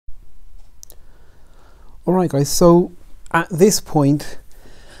Alright guys, so at this point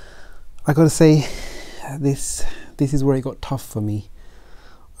I gotta say this is where it got tough for me.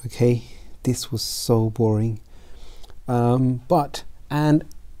 Okay, this was so boring. And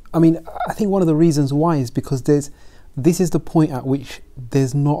I mean, I think one of the reasons why is because this is the point at which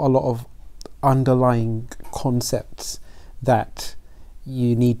there's not a lot of underlying concepts that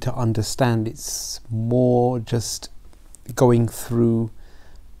you need to understand. It's more just going through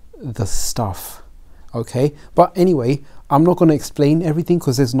the stuff. Okay, but anyway, I'm not going to explain everything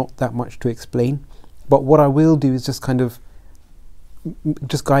because there's not that much to explain, but what I will do is just kind of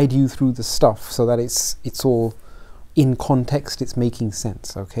just guide you through the stuff so that it's all in context, it's making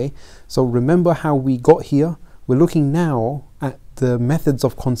sense. Okay, so remember how we got here. We're looking now at the methods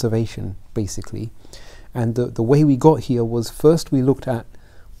of conservation basically, and the way we got here was first we looked at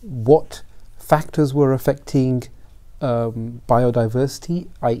what factors were affecting biodiversity,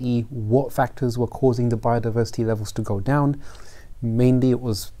 i.e. what factors were causing the biodiversity levels to go down. Mainly it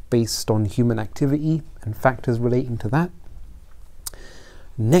was based on human activity and factors relating to that.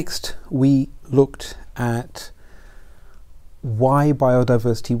 Next we looked at why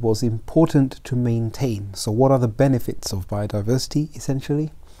biodiversity was important to maintain. So what are the benefits of biodiversity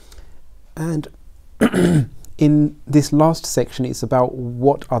essentially? And in this last section it's about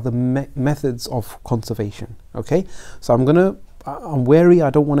what are the methods of conservation. Okay, so I'm wary, I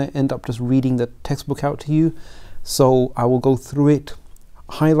don't want to end up just reading the textbook out to you, so I will go through it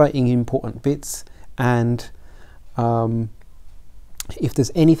highlighting important bits, and if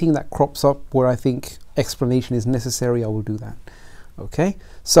there's anything that crops up where I think explanation is necessary, I will do that. Okay,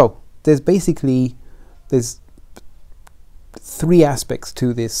 so there's three aspects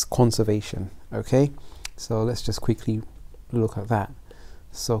to this conservation. Okay, so let's just quickly look at that.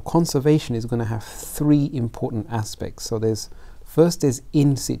 So conservation is going to have three important aspects. So there's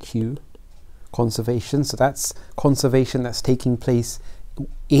in situ conservation. So that's conservation that's taking place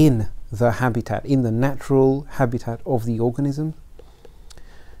in the habitat, in the natural habitat of the organism.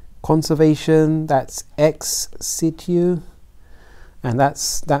 Conservation that's ex situ, and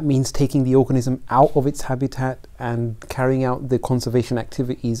that means taking the organism out of its habitat and carrying out the conservation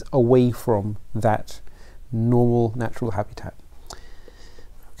activities away from that normal natural habitat.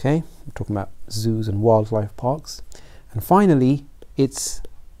 Okay, we're talking about zoos and wildlife parks. And finally,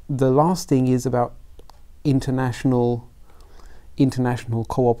 the last thing is about international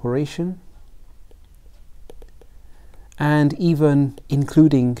cooperation, and even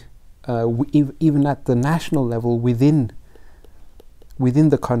including even at the national level within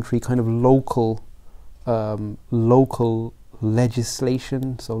the country, kind of local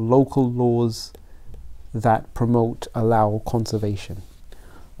legislation, so local laws that allow conservation.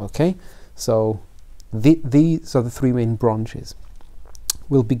 Okay, so these are the three main branches.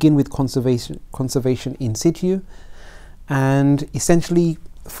 We'll begin with conservation in situ, and essentially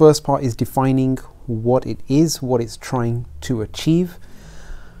the first part is defining what it is, what it's trying to achieve.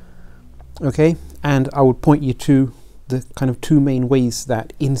 Okay, and I would point you to the kind of two main ways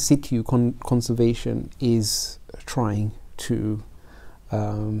that in situ conservation is trying to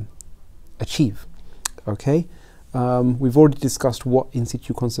achieve. Okay, we've already discussed what in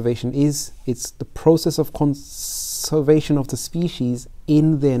situ conservation is. It's the process of conservation of the species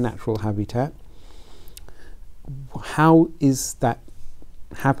in their natural habitat. How is that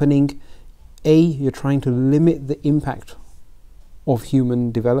happening? You're trying to limit the impact of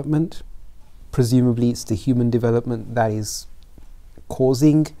human development. Presumably it's the human development that is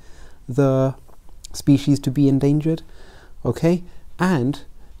causing the species to be endangered. Okay, and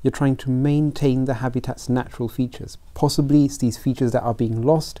you're trying to maintain the habitat's natural features. Possibly it's these features that are being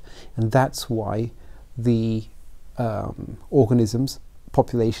lost, and that's why the organism's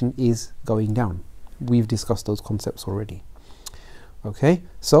population is going down. We've discussed those concepts already. Okay,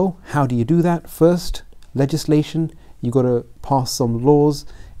 so how do you do that? First, legislation. You got to pass some laws,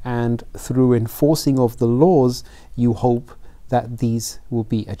 and through enforcing of the laws you hope that these will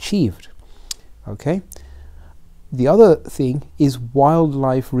be achieved. Okay, the other thing is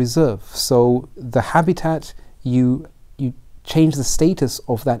wildlife reserve. So the habitat, you change the status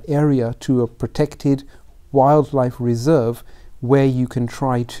of that area to a protected wildlife reserve where you can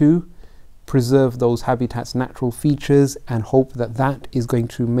try to preserve those habitats' natural features and hope that that is going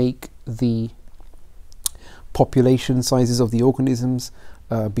to make the population sizes of the organisms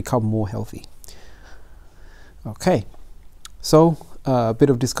become more healthy. Okay, so a bit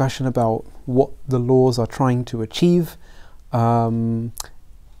of discussion about what the laws are trying to achieve. If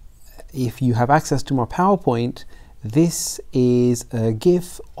you have access to my PowerPoint, this is a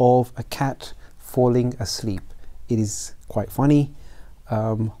GIF of a cat falling asleep. It is quite funny.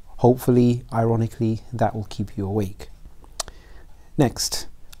 Hopefully, ironically, that will keep you awake. Next,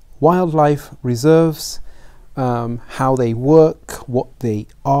 wildlife reserves, how they work, what they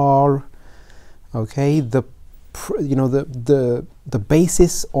are. Okay, the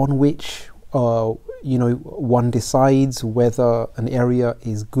basis on which one decides whether an area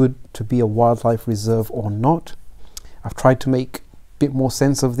is good to be a wildlife reserve or not. I've tried to make a bit more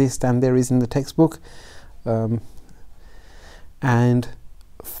sense of this than there is in the textbook. And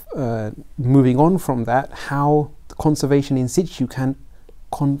moving on from that, how conservation in situ can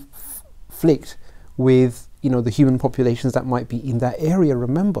conflict with the human populations that might be in that area.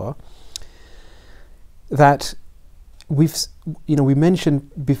 Remember that we mentioned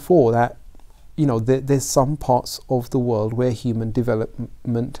before that there's some parts of the world where human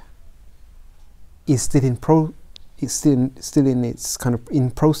development is still in its kind of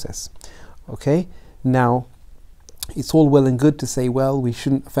in process. Okay, now it's all well and good to say, well, we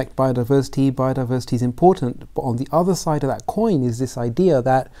shouldn't affect biodiversity. Biodiversity is important, but on the other side of that coin is this idea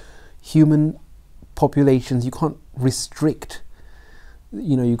that human populations, you can't restrict,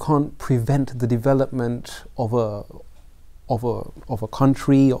 you can't prevent the development of a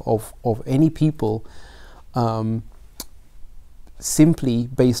country, of any people, simply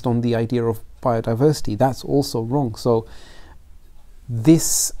based on the idea of biodiversity. That's also wrong. So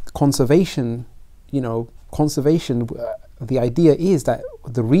this conservation, the idea is that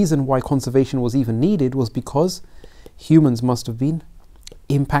the reason why conservation was even needed was because humans must have been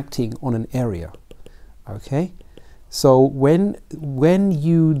impacting on an area. Okay, so when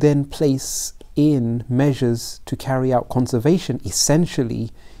you then place in measures to carry out conservation,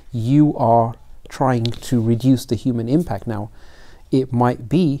 essentially you are trying to reduce the human impact. Now, it might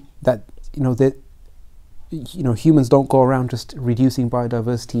be that humans don't go around just reducing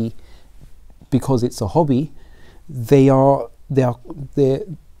biodiversity because it's a hobby. They're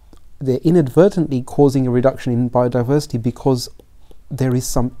inadvertently causing a reduction in biodiversity because there is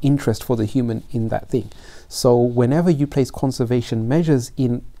some interest for the human in that thing. So whenever you place conservation measures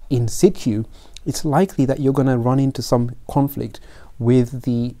in situ, it's likely that you're going to run into some conflict with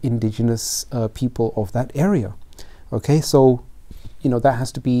the indigenous people of that area. Okay, so that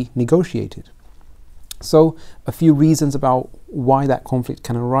has to be negotiated. So a few reasons about why that conflict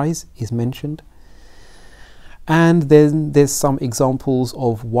can arise is mentioned. And then there's some examples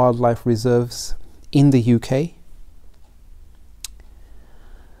of wildlife reserves in the UK.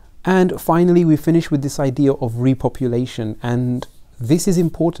 And finally, we finish with this idea of repopulation. And this is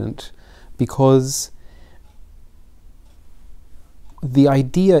important because the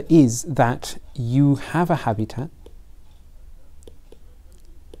idea is that you have a habitat,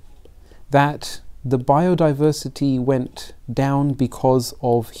 that the biodiversity went down because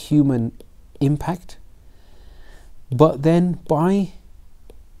of human impact, but then by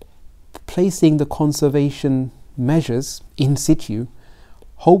placing the conservation measures in situ,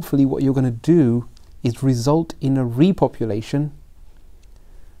 hopefully what you're going to do is result in a repopulation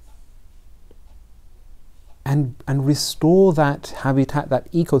and restore that habitat,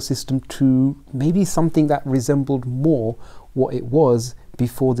 that ecosystem, to maybe something that resembled more what it was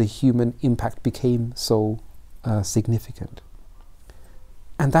before the human impact became so significant.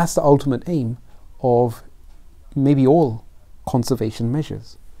 And that's the ultimate aim of maybe all conservation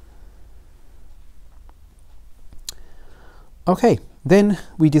measures. Okay, then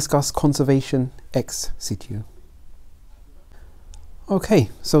we discuss conservation ex situ. Okay,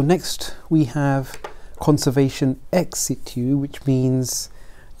 so next we have conservation ex situ, which means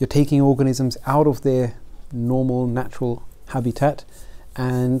you're taking organisms out of their normal natural habitat,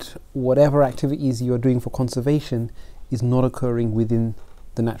 and whatever activities you are doing for conservation is not occurring within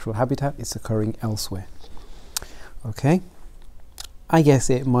the natural habitat, it's occurring elsewhere. Okay, I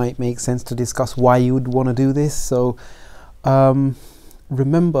guess it might make sense to discuss why you would want to do this. So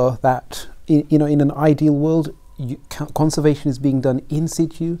remember that in an ideal world, conservation is being done in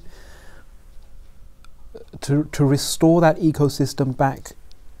situ to restore that ecosystem back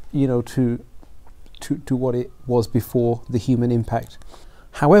to what it was before the human impact.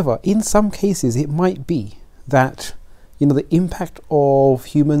 However, in some cases it might be that the impact of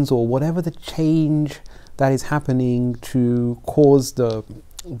humans, or whatever the change that is happening to cause the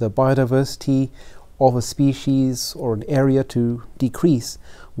biodiversity of a species or an area to decrease,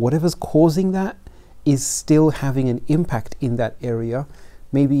 whatever's causing that is still having an impact in that area.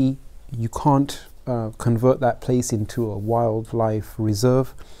 Maybe you can't convert that place into a wildlife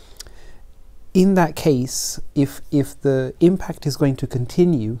reserve. In that case, if the impact is going to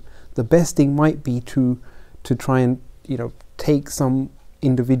continue, the best thing might be to try and take some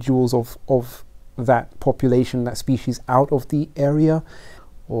individuals of that population, that species, out of the area,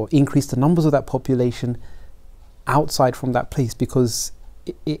 or increase the numbers of that population outside from that place, because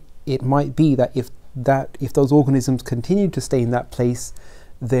it might be that if those organisms continue to stay in that place,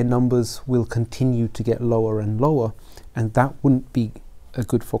 their numbers will continue to get lower and lower, and that wouldn't be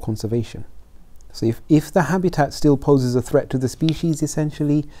good for conservation. So if the habitat still poses a threat to the species,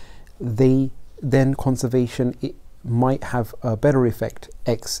 essentially, then conservation might have a better effect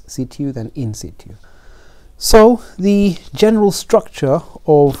ex situ than in situ. So the general structure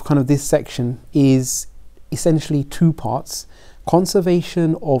of kind of this section is essentially two parts: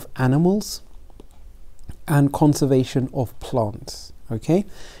 conservation of animals and conservation of plants. Okay,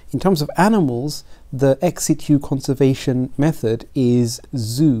 in terms of animals, the ex situ conservation method is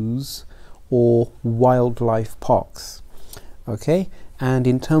zoos or wildlife parks. Okay, and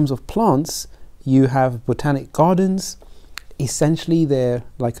in terms of plants, you have botanic gardens. Essentially, they're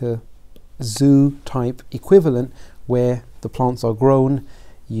like a zoo type equivalent where the plants are grown.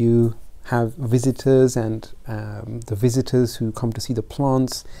 You have visitors, and the visitors who come to see the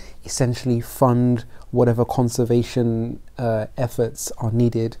plants essentially fund whatever conservation efforts are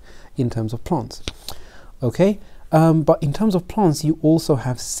needed in terms of plants. Okay, but in terms of plants, you also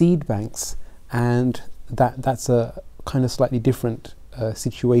have seed banks, and that's a kind of slightly different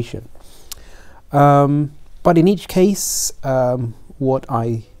situation. But in each case, what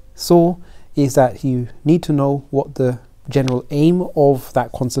I saw is that you need to know what the general aim of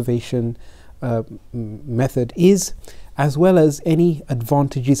that conservation method is, as well as any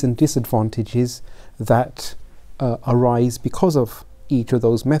advantages and disadvantages that arise because of each of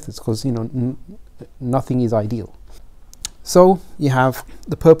those methods, because nothing is ideal. So you have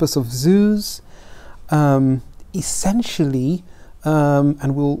the purpose of zoos. Essentially,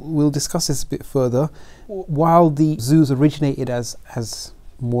 and we'll discuss this a bit further, while the zoos originated as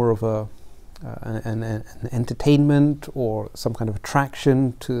more of an entertainment or some kind of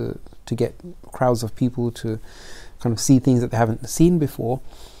attraction to get crowds of people to kind of see things that they haven't seen before,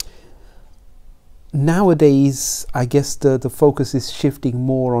 nowadays I guess the focus is shifting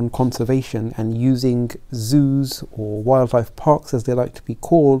more on conservation and using zoos or wildlife parks, as they like to be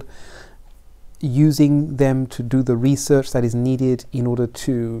called, using them to do the research that is needed in order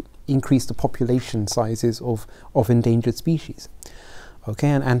to increase the population sizes of endangered species. Okay,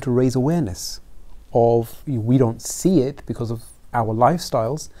 and to raise awareness of, we don't see it because of our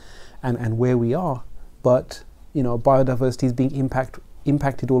lifestyles and where we are, but biodiversity is being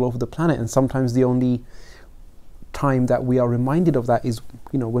impacted all over the planet, and sometimes the only time that we are reminded of that is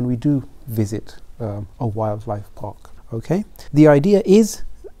when we do visit a wildlife park. Okay, the idea is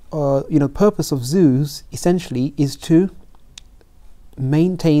purpose of zoos essentially is to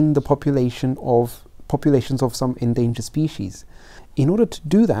maintain the populations of some endangered species. In order to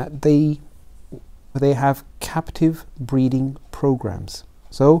do that, they have captive breeding programs.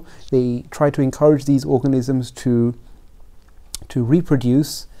 So they try to encourage these organisms to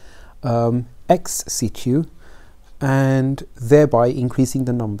reproduce ex situ, and thereby increasing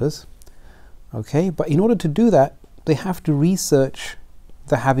the numbers. Okay, but in order to do that, they have to research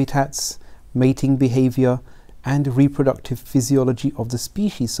the habitats, mating behavior, and reproductive physiology of the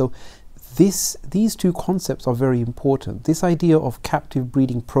species. So these two concepts are very important. This idea of captive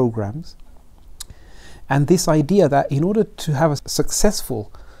breeding programs, and this idea that in order to have a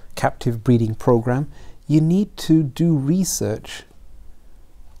successful captive breeding program, you need to do research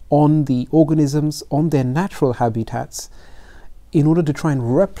on the organisms, on their natural habitats, in order to try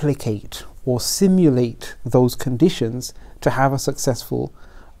and replicate or simulate those conditions to have a successful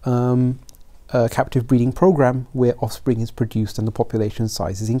captive breeding program where offspring is produced and the population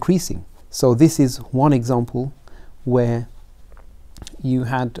size is increasing. So this is one example where you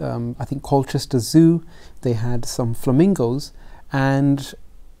had, I think, Colchester Zoo. They had some flamingos, and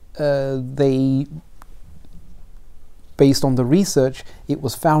based on the research, it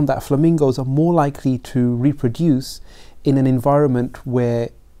was found that flamingos are more likely to reproduce in an environment where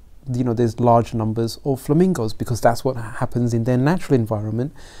there's large numbers of flamingos, because that's what happens in their natural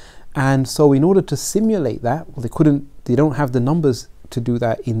environment. And so in order to simulate that, well, they don't have the numbers to do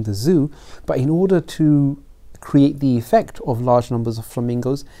that in the zoo, but in order to create the effect of large numbers of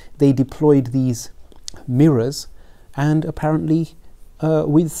flamingos, they deployed these mirrors, and apparently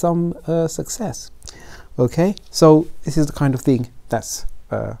with some success. Okay, so this is the kind of thing that's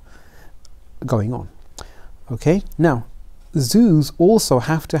going on. Okay, now zoos also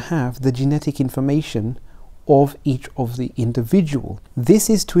have to have the genetic information of each of the individual. This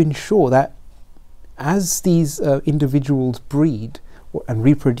is to ensure that as these individuals breed and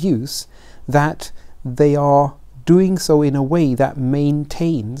reproduce, that they are doing so in a way that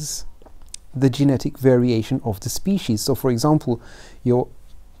maintains the genetic variation of the species. So for example, your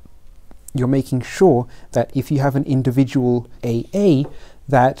you're making sure that if you have an individual AA,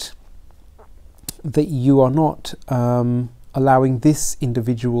 that you are not allowing this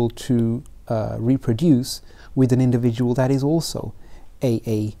individual to reproduce with an individual that is also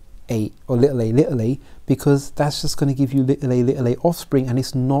AA, or little a, because that's just going to give you little a offspring, and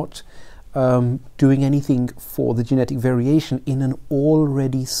it's not doing anything for the genetic variation in an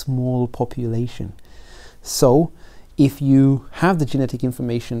already small population. So if you have the genetic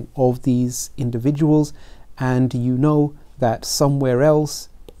information of these individuals and you know that somewhere else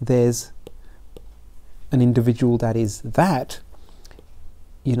there's an individual that is that,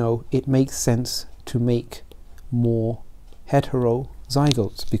 you know, it makes sense to make more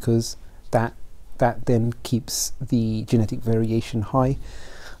heterozygotes, because that then keeps the genetic variation high,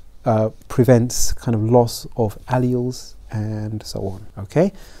 prevents kind of loss of alleles and so on.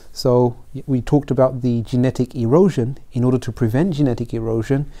 Okay, so we talked about the genetic erosion. In order to prevent genetic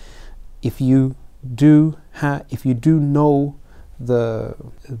erosion, if you do know the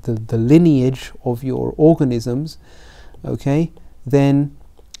lineage of your organisms, okay, then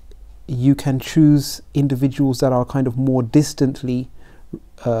you can choose individuals that are kind of more distantly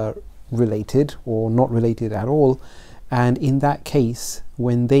related or not related at all, and in that case,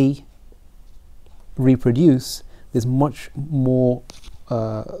 when they reproduce, there's much more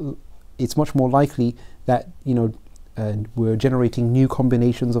it's much more likely that, you know, we're generating new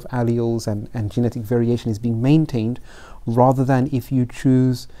combinations of alleles, and genetic variation is being maintained, rather than if you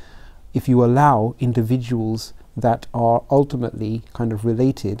allow individuals that are ultimately kind of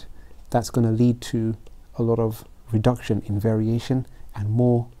related. That's going to lead to a lot of reduction in variation and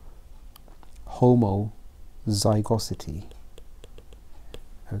more homozygosity,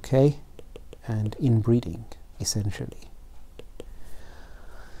 okay, and inbreeding, essentially.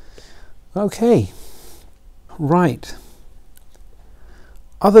 Okay, right.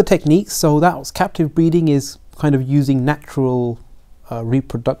 Other techniques, so that was captive breeding, is kind of using natural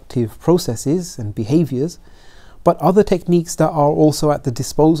reproductive processes and behaviors. But other techniques that are also at the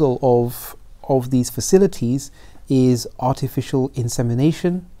disposal of these facilities is artificial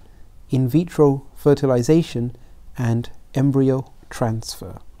insemination, in vitro fertilization, and embryo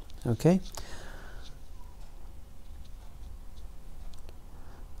transfer. Okay,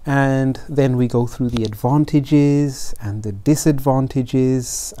 and then we go through the advantages and the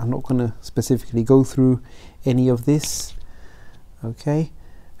disadvantages. I'm not going to specifically go through any of this. Okay,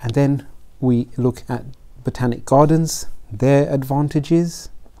 and then we look at botanic gardens, their advantages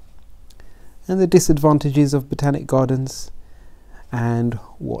and the disadvantages of botanic gardens, and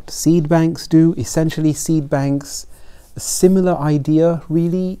what seed banks do. Essentially, seed banks, a similar idea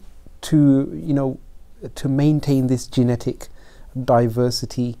really, to, you know, to maintain this genetic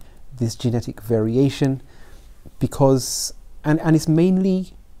diversity, this genetic variation, because and it's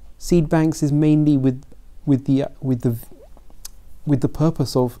mainly, seed banks is mainly with the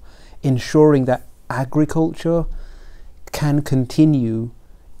purpose of ensuring that agriculture can continue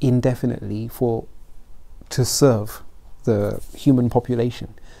indefinitely to serve the human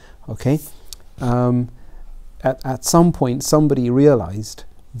population. Okay, at some point somebody realized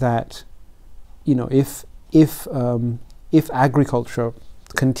that, you know, if agriculture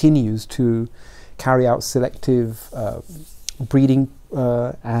continues to carry out selective breeding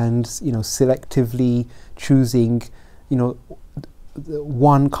and, you know, selectively choosing, you know,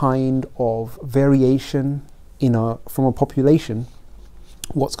 one kind of variation from a population,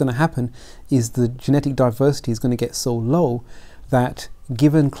 what's going to happen is the genetic diversity is going to get so low that,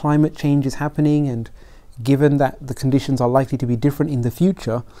 given climate change is happening and given that the conditions are likely to be different in the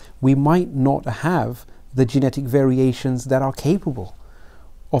future, we might not have the genetic variations that are capable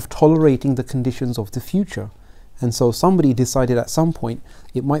of tolerating the conditions of the future. And so somebody decided at some point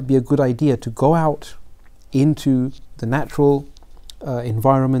it might be a good idea to go out into the natural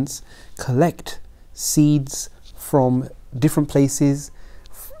environments, collect seeds from different places,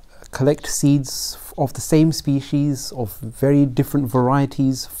 collect seeds of the same species, of very different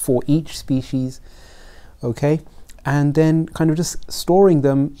varieties for each species, okay, and then kind of just storing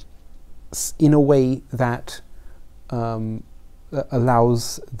them in a way that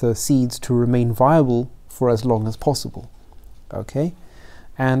allows the seeds to remain viable for as long as possible. Okay,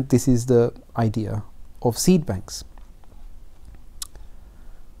 and this is the idea of seed banks.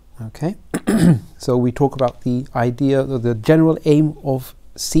 Okay, so we talk about the idea, or the general aim of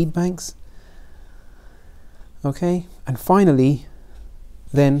seed banks. Okay, and finally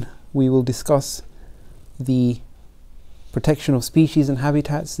then we will discuss the protection of species and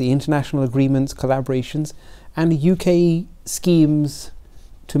habitats, the international agreements, collaborations, and UK schemes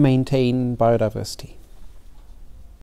to maintain biodiversity.